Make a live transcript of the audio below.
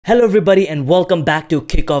Hello everybody and welcome back to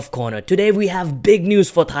Kickoff Corner. Today we have big news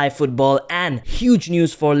for Thai football and huge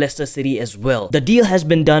news for Leicester City as well. The deal has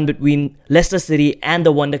been done between Leicester City and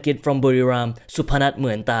the wonder kid from Buriram, Suphanat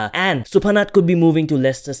Muenta, and Suphanat could be moving to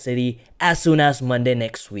Leicester City as soon as Monday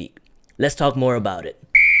next week. Let's talk more about it.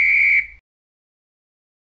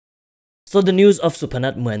 So the news of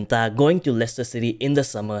Suphanat Muenta going to Leicester City in the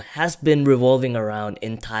summer has been revolving around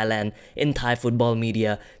in Thailand, in Thai football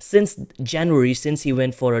media since January, since he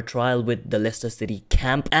went for a trial with the Leicester City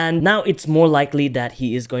camp, and now it's more likely that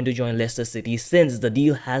he is going to join Leicester City since the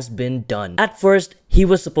deal has been done. At first, he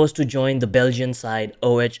was supposed to join the Belgian side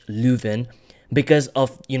OH Leuven, because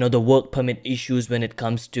of the work permit issues when it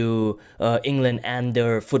comes to England and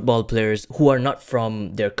their football players who are not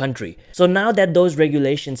from their country. So now that those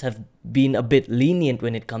regulations have been a bit lenient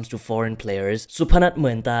when it comes to foreign players, Suphanat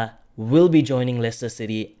Muenta will be joining Leicester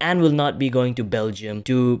City and will not be going to Belgium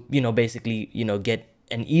to basically get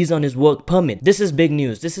an ease on his work permit. This is big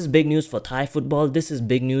news. This is big news for Thai football. This is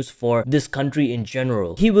big news for this country in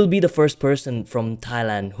general. He will be the first person from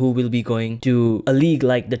Thailand who will be going to a league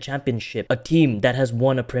like the Championship, a team that has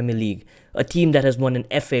won a Premier League, a team that has won an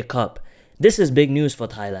FA Cup. This is big news for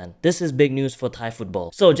Thailand. This is big news for Thai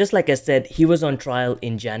football. So just like I said, he was on trial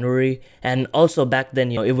in January, and also back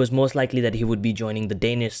then, it was most likely that he would be joining the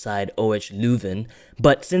Danish side OH Leuven.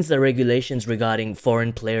 But since the regulations regarding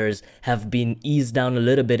foreign players have been eased down a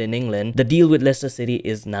little bit in England, the deal with Leicester City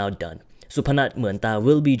is now done. Suphanat Muenta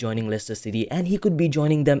will be joining Leicester City and he could be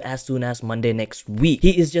joining them as soon as Monday next week.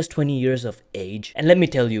 He is just 20 years of age, and let me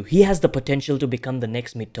tell you, he has the potential to become the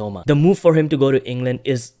next Mitoma. The move for him to go to England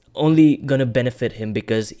is only gonna benefit him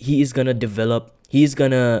because he is gonna develop, he's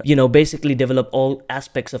gonna basically develop all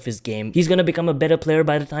aspects of his game. He's gonna become a better player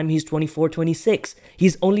by the time he's 24, 26.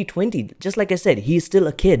 He's only 20. Just like I said, he's still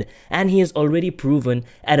a kid and he has already proven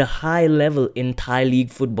at a high level in Thai league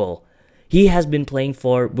football. He has been playing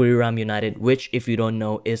for Buriram United, which, if you don't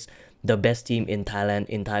know, is the best team in Thailand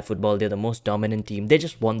in Thai football. They're the most dominant team. They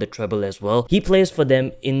just won the treble as well. He plays for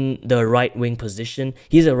them in the right wing position.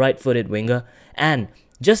 He's a right-footed winger, and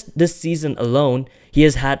just this season alone, he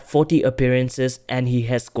has had 40 appearances and he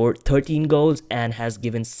has scored 13 goals and has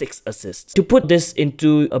given 6 assists. To put this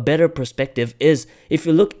into a better perspective is, if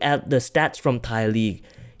you look at the stats from Thai League,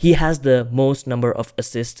 he has the most number of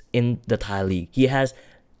assists in the Thai League. He has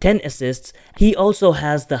 10 assists. He also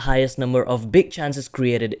has the highest number of big chances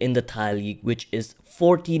created in the Thai League, which is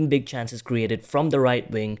 14 big chances created from the right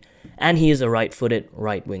wing, and he is a right-footed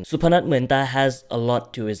right wing. Suphanat Muenta has a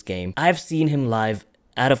lot to his game. I've seen him live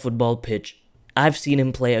at a football pitch. I've seen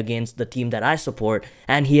him play against the team that I support,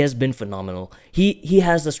 and he has been phenomenal. He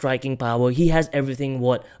has the striking power. He has everything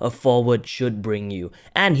what a forward should bring you.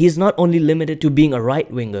 And he's not only limited to being a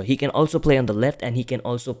right winger. He can also play on the left, and he can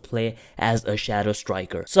also play as a shadow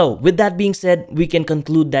striker. So with that being said, we can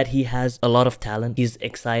conclude that he has a lot of talent. He's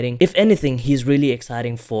exciting. If anything, he's really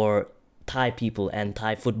exciting for Thai people and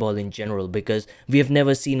Thai football in general, because we have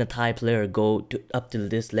never seen a Thai player go up to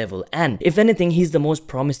this level. And if anything, he's the most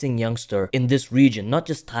promising youngster in this region, not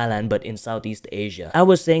just Thailand but in Southeast Asia. I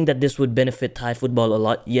was saying that this would benefit Thai football a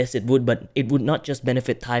lot. Yes, it would, but it would not just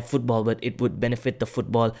benefit Thai football, but it would benefit the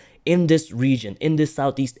football in this region, in this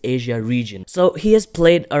Southeast Asia region. So he has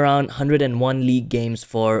played around 101 league games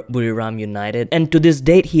for Buriram United, and to this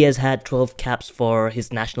date he has had 12 caps for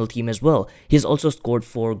his national team as well. He's also scored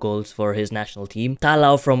 4 goals for his national team.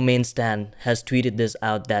 Thalau from Main Stand has tweeted this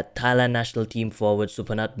out, that Thailand national team forward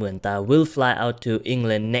Suphanat Muenta will fly out to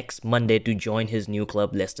England next Monday to join his new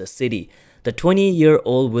club Leicester City. The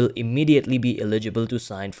 20-year-old will immediately be eligible to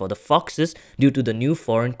sign for the Foxes due to the new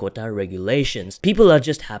foreign quota regulations. People are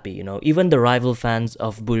just happy, even the rival fans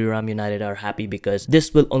of Buriram United are happy, because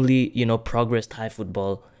this will only, progress Thai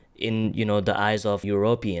football in, the eyes of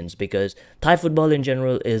Europeans, because Thai football in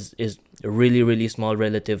general is really small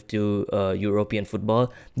relative to European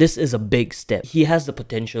football. This is a big step. He has the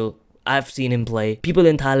potential. I've seen him play. People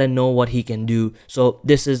in Thailand know what he can do. So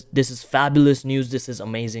this is fabulous news. This is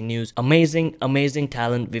amazing news. Amazing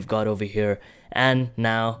talent we've got over here. And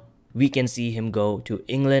now we can see him go to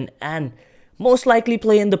England and most likely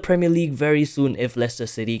play in the Premier League very soon if Leicester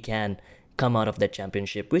City can come out of that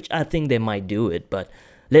championship, which I think they might do it. But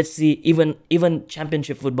let's see. Even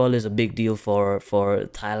championship football is a big deal for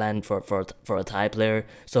Thailand, for a Thai player.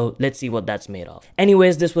 So let's see what that's made of.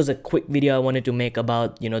 Anyways, this was a quick video I wanted to make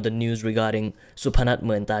about the news regarding Suphanat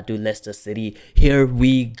Muenta to Leicester City. Here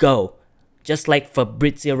we go. Just like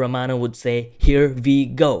Fabrizio Romano would say, here we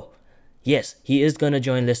go. Yes, he is gonna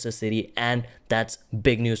join Leicester City, and that's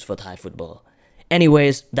big news for Thai football.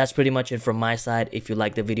 Anyways, that's pretty much it from my side. If you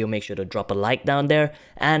like the video, make sure to drop a like down there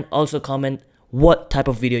and also comment what type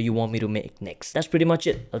of video you want me to make next. That's pretty much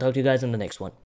it. I'll talk to you guys in the next one.